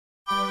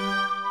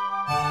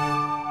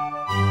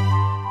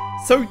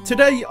So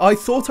today I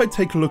thought I'd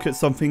take a look at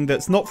something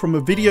that's not from a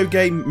video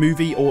game,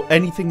 movie or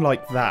anything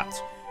like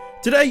that.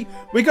 Today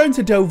we're going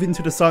to delve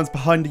into the science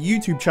behind the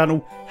YouTube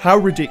channel How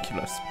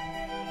Ridiculous.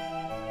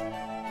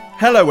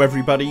 Hello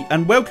everybody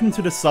and welcome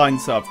to the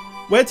Science of,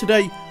 where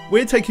today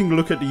we're taking a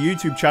look at the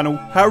YouTube channel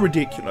How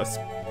Ridiculous.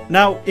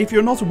 Now if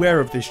you're not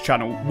aware of this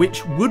channel,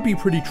 which would be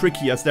pretty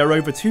tricky as they're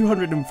over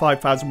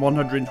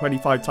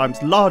 205,125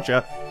 times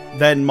larger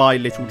than my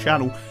little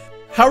channel,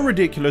 How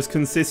Ridiculous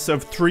consists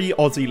of three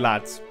Aussie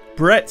lads,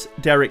 Brett,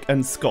 Derek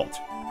and Scott,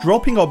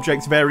 dropping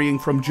objects varying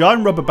from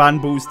giant rubber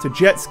band balls to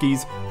jet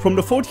skis from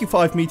the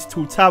 45-metre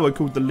tall tower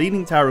called the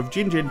Leaning Tower of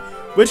Gingin,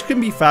 which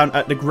can be found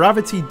at the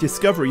Gravity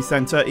Discovery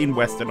Centre in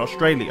Western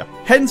Australia.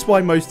 Hence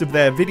why most of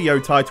their video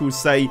titles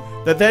say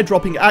that they're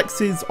dropping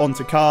axes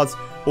onto cars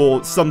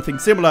or something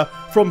similar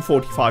from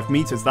 45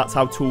 metres, that's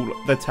how tall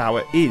the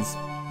tower is.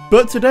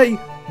 But today,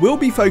 we'll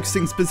be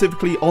focusing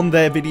specifically on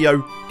their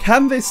video,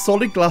 Can This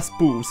Solid Glass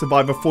Ball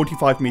Survive a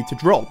 45-metre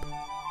Drop?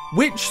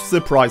 Which,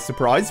 surprise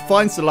surprise,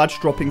 finds the lads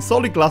dropping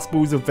solid glass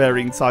balls of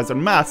varying size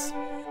and mass,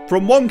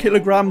 from 1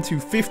 kilogram to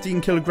 15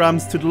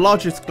 kilograms to the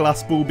largest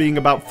glass ball being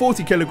about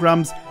 40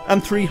 kilograms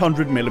and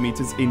 300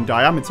 millimeters in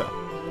diameter.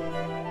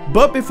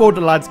 But before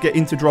the lads get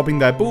into dropping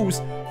their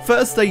balls,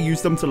 first they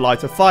use them to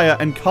light a fire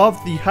and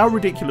carve the How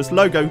Ridiculous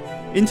logo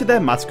into their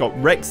mascot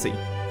Rexy.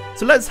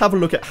 So let's have a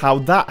look at how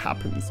that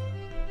happens.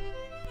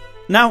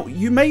 Now,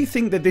 you may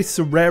think that this is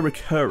a rare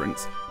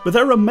occurrence, but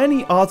there are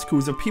many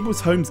articles of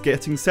people's homes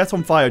getting set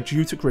on fire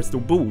due to crystal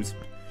balls.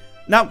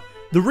 Now,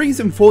 the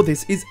reason for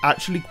this is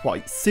actually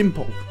quite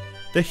simple.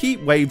 The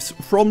heat waves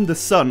from the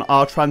sun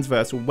are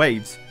transversal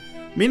waves,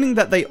 meaning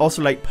that they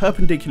oscillate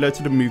perpendicular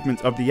to the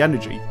movement of the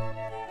energy.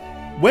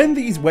 When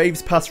these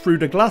waves pass through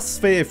the glass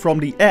sphere from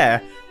the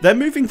air, they're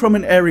moving from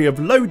an area of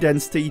low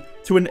density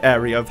to an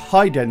area of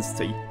high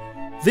density.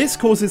 This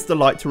causes the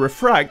light to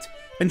refract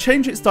and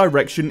change its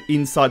direction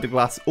inside the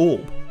glass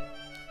orb.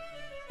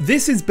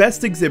 This is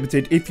best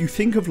exhibited if you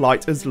think of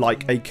light as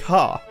like a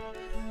car.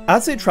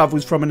 As it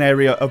travels from an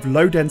area of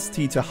low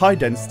density to high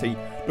density,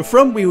 the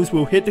front wheels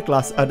will hit the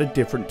glass at a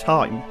different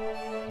time.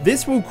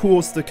 This will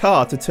cause the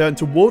car to turn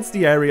towards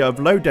the area of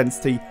low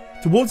density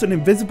towards an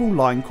invisible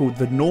line called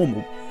the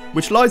normal,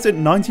 which lies at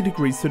 90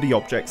 degrees to the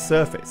object's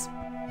surface.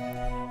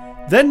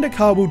 Then the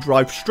car will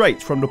drive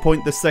straight from the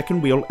point the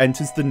second wheel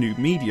enters the new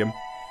medium,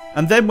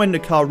 and then when the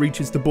car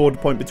reaches the border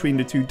point between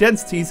the two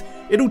densities,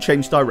 it'll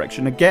change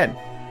direction again.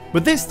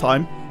 But this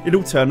time,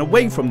 it'll turn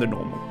away from the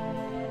normal.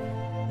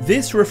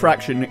 This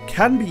refraction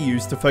can be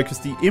used to focus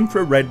the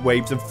infrared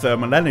waves of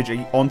thermal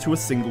energy onto a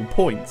single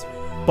point,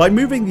 by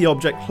moving the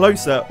object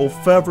closer or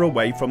further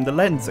away from the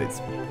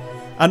lenses.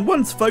 And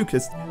once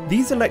focused,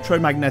 these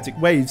electromagnetic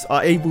waves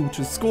are able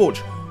to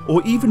scorch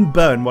or even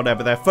burn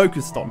whatever they're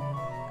focused on,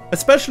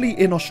 especially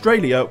in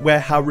Australia where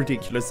How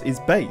Ridiculous is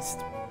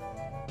based.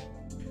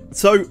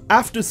 So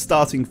after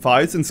starting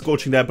fires and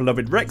scorching their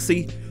beloved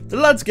Rexy, the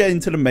lads get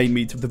into the main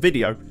meat of the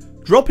video,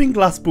 dropping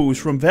glass balls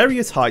from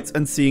various heights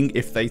and seeing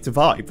if they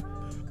survive,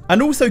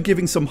 and also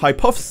giving some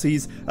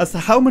hypotheses as to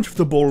how much of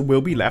the ball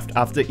will be left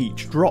after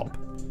each drop.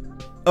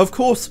 Of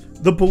course,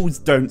 the balls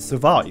don't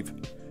survive,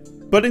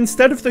 but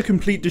instead of the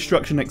complete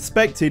destruction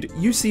expected,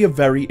 you see a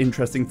very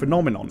interesting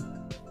phenomenon.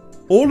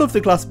 All of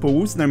the glass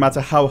balls, no matter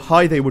how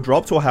high they were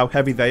dropped or how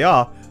heavy they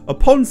are,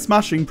 upon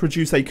smashing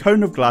produce a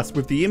cone of glass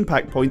with the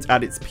impact point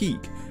at its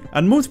peak,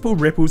 and multiple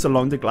ripples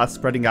along the glass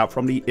spreading out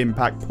from the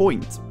impact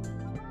point.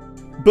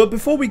 But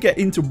before we get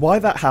into why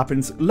that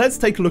happens, let's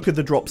take a look at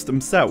the drops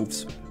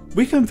themselves.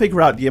 We can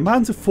figure out the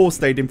amount of force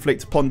they'd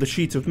inflict upon the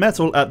sheet of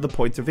metal at the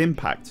point of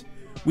impact.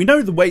 We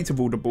know the weight of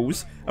all the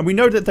balls, and we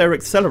know that they're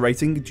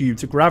accelerating due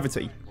to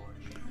gravity.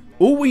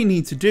 All we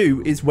need to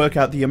do is work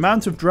out the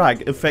amount of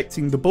drag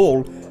affecting the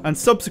ball and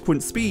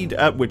subsequent speed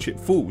at which it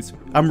falls,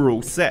 and we're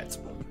all set.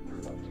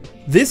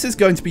 This is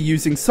going to be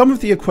using some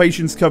of the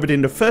equations covered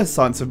in the first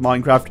Science of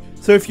Minecraft,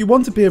 so if you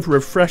want a bit of a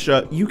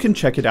refresher, you can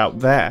check it out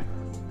there.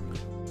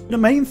 The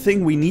main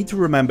thing we need to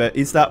remember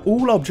is that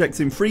all objects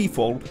in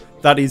freefall,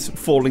 that is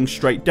falling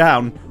straight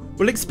down,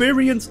 will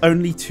experience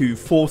only two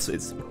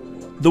forces.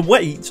 The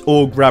weight,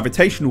 or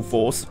gravitational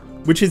force,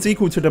 which is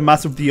equal to the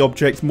mass of the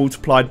object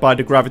multiplied by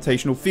the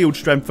gravitational field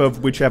strength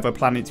of whichever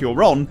planet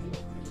you're on,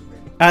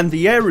 and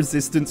the air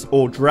resistance,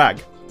 or drag,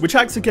 which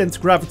acts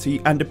against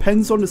gravity and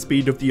depends on the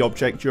speed of the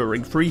object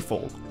during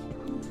freefall.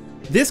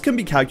 This can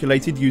be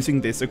calculated using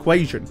this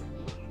equation.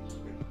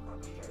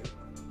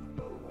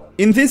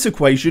 In this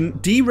equation,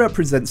 D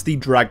represents the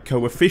drag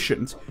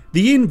coefficient,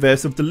 the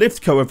inverse of the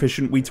lift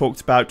coefficient we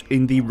talked about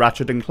in the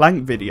Ratchet and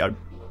Clank video.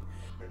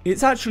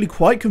 It's actually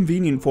quite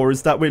convenient for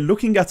us that we're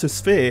looking at a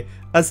sphere,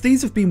 as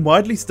these have been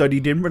widely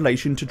studied in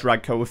relation to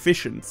drag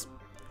coefficients.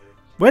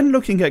 When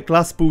looking at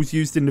glass balls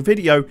used in the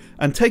video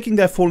and taking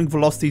their falling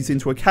velocities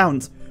into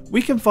account,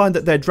 we can find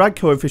that their drag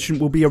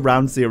coefficient will be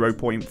around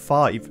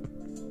 0.5.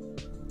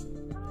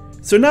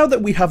 So now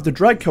that we have the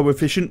drag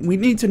coefficient, we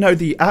need to know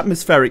the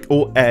atmospheric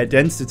or air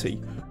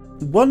density.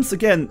 Once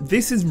again,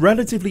 this is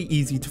relatively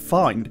easy to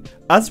find,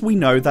 as we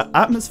know that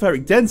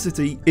atmospheric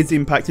density is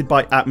impacted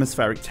by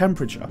atmospheric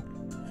temperature.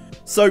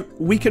 So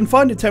we can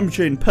find a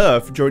temperature in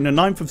Perth during the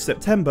 9th of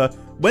September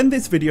when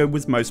this video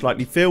was most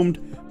likely filmed,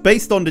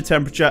 based on the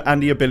temperature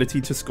and the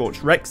ability to scorch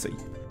Rexy.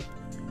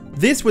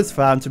 This was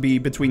found to be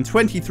between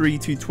 23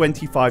 to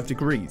 25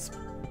 degrees.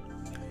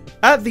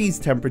 At these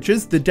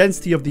temperatures, the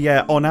density of the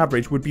air on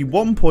average would be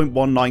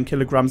 1.19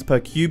 kilograms per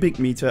cubic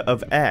meter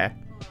of air.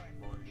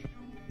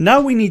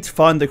 Now we need to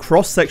find the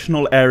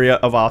cross-sectional area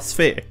of our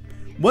sphere.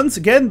 Once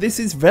again, this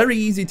is very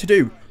easy to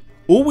do.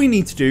 All we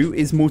need to do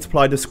is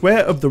multiply the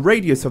square of the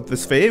radius of the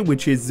sphere,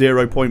 which is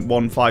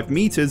 0.15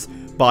 meters,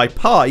 by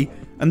pi,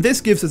 and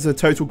this gives us a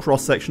total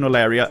cross-sectional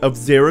area of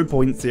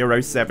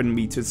 0.07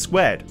 meters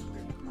squared.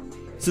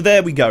 So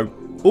there we go.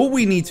 All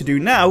we need to do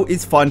now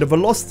is find the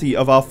velocity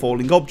of our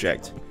falling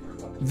object.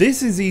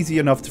 This is easy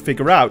enough to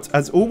figure out,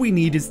 as all we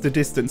need is the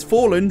distance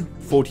fallen,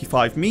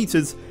 45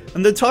 meters,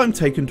 and the time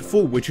taken to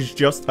fall, which is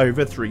just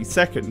over 3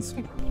 seconds.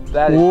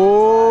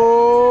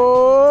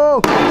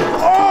 Whoa!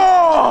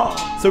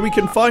 Oh! So we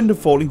can find the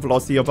falling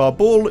velocity of our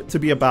ball to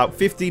be about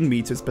 15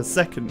 meters per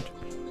second.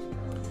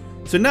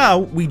 So now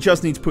we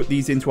just need to put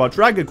these into our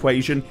drag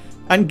equation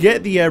and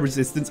get the air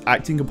resistance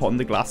acting upon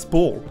the glass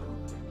ball.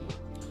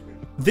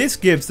 This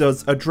gives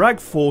us a drag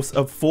force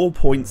of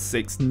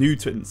 4.6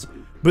 newtons,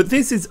 but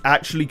this is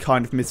actually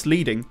kind of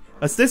misleading,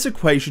 as this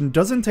equation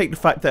doesn't take the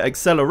fact that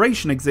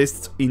acceleration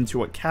exists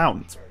into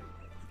account.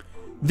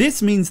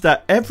 This means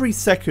that every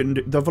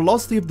second the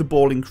velocity of the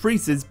ball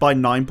increases by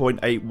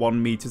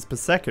 9.81 meters per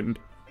second,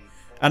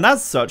 and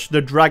as such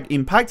the drag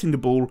impacting the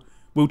ball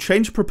will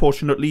change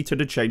proportionately to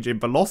the change in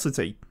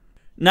velocity.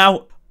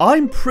 Now,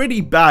 I'm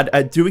pretty bad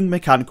at doing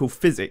mechanical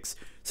physics,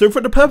 so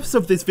for the purpose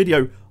of this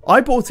video, I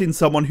brought in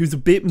someone who's a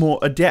bit more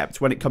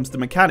adept when it comes to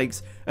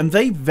mechanics, and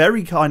they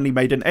very kindly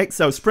made an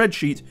Excel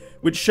spreadsheet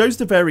which shows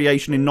the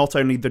variation in not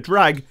only the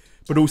drag,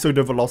 but also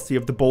the velocity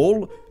of the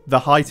ball, the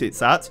height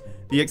it's at,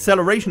 the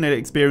acceleration it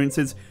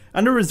experiences,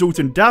 and the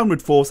resultant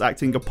downward force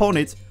acting upon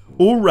it,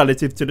 all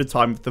relative to the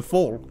time of the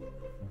fall.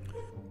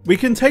 We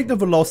can take the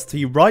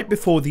velocity right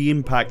before the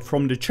impact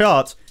from the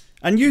chart,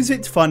 and use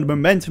it to find the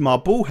momentum our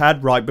ball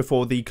had right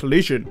before the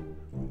collision.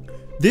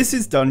 This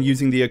is done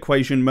using the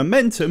equation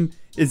momentum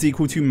is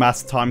equal to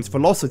mass times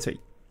velocity.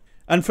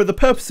 And for the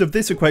purpose of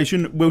this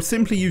equation, we'll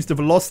simply use the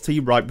velocity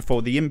right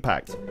before the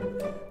impact.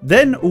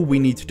 Then all we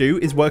need to do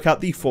is work out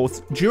the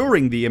force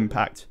during the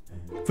impact.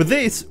 For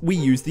this, we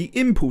use the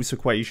impulse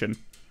equation.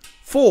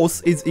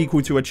 Force is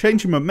equal to a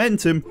change in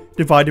momentum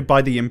divided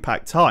by the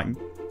impact time.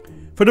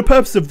 For the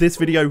purpose of this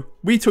video,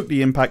 we took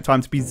the impact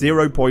time to be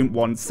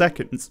 0.1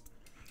 seconds.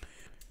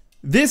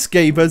 This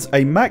gave us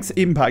a max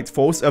impact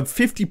force of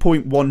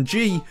 50.1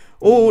 G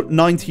or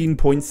 19.6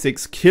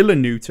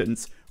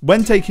 kilonewtons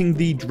when taking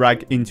the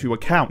drag into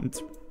account.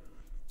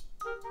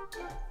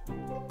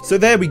 So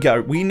there we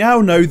go, we now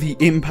know the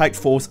impact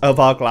force of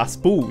our glass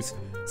balls.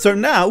 So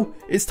now,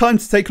 it's time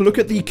to take a look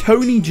at the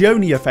Coney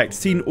Joney effect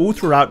seen all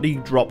throughout the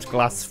dropped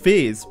glass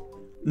spheres.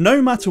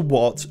 No matter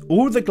what,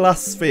 all the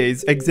glass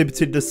spheres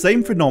exhibited the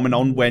same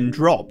phenomenon when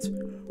dropped.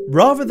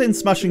 Rather than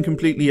smashing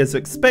completely as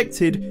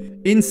expected,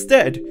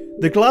 instead,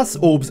 the glass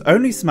orbs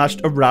only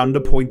smashed around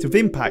the point of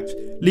impact,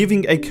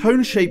 leaving a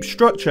cone-shaped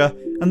structure,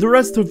 and the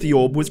rest of the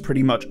orb was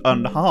pretty much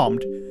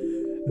unharmed.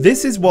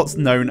 This is what's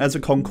known as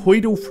a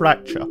conchoidal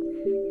fracture.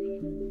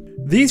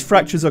 These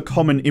fractures are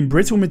common in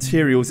brittle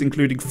materials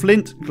including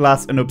flint,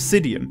 glass and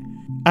obsidian,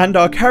 and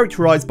are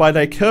characterised by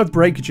their curved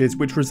breakages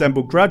which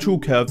resemble gradual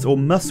curves or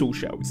mussel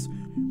shells,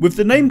 with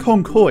the name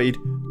conchoid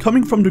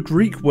coming from the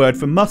Greek word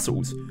for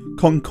mussels,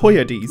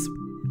 conchoides.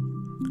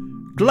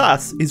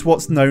 Glass is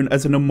what's known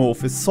as an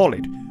amorphous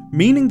solid,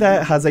 meaning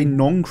that it has a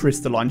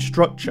non-crystalline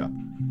structure.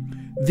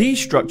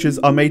 These structures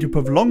are made up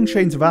of long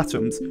chains of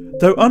atoms,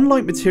 though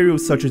unlike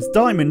materials such as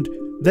diamond,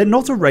 they're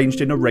not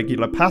arranged in a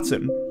regular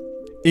pattern.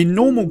 In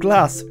normal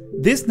glass,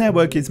 this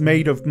network is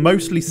made of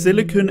mostly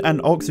silicon and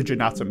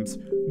oxygen atoms,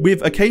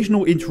 with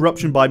occasional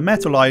interruption by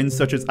metal ions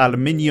such as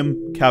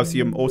aluminium,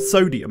 calcium or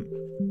sodium.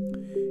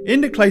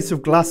 In the case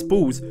of glass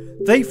balls,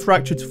 they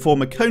fracture to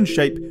form a cone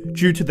shape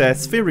due to their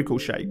spherical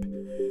shape.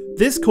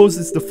 This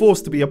causes the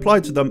force to be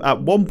applied to them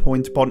at one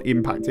point upon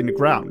impacting the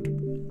ground.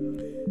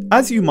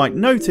 As you might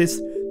notice,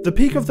 the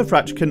peak of the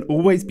fracture can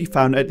always be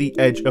found at the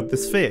edge of the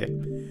sphere.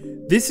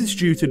 This is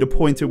due to the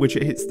point at which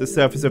it hits the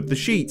surface of the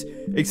sheet,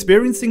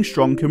 experiencing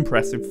strong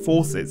compressive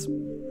forces.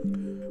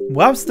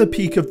 Whilst the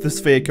peak of the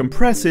sphere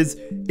compresses,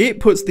 it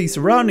puts the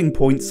surrounding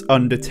points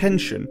under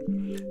tension.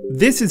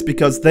 This is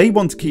because they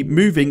want to keep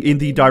moving in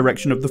the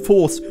direction of the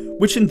force,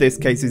 which in this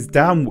case is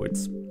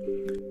downwards.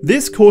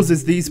 This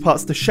causes these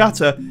parts to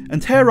shatter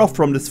and tear off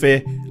from the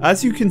sphere,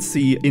 as you can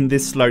see in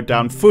this slowed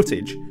down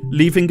footage,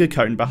 leaving a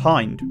cone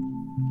behind.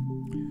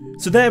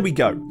 So there we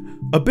go,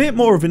 a bit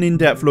more of an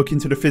in-depth look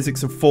into the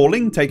physics of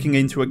falling, taking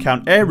into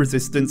account air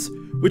resistance,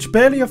 which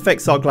barely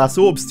affects our glass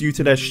orbs due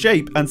to their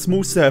shape and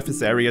small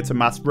surface area to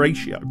mass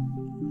ratio.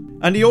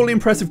 And the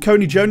all-impressive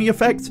Coney Joney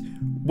effect?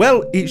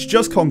 Well, it's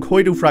just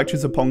conchoidal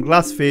fractures upon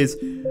glass spheres,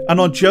 and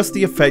are just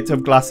the effect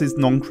of glass's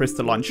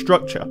non-crystalline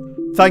structure.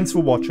 Thanks for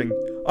watching.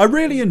 I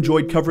really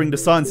enjoyed covering the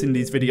science in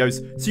these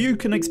videos, so you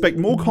can expect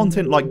more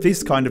content like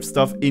this kind of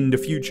stuff in the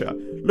future,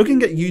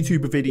 looking at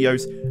YouTuber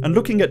videos and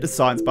looking at the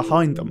science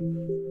behind them.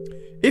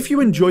 If you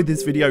enjoyed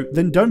this video,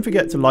 then don't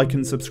forget to like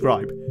and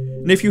subscribe.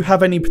 And if you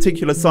have any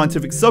particular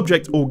scientific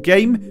subject or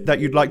game that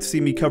you'd like to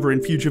see me cover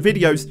in future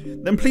videos,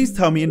 then please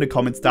tell me in the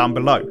comments down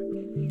below.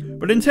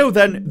 But until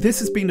then, this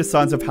has been the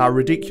Science of How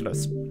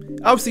Ridiculous.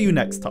 I'll see you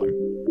next time.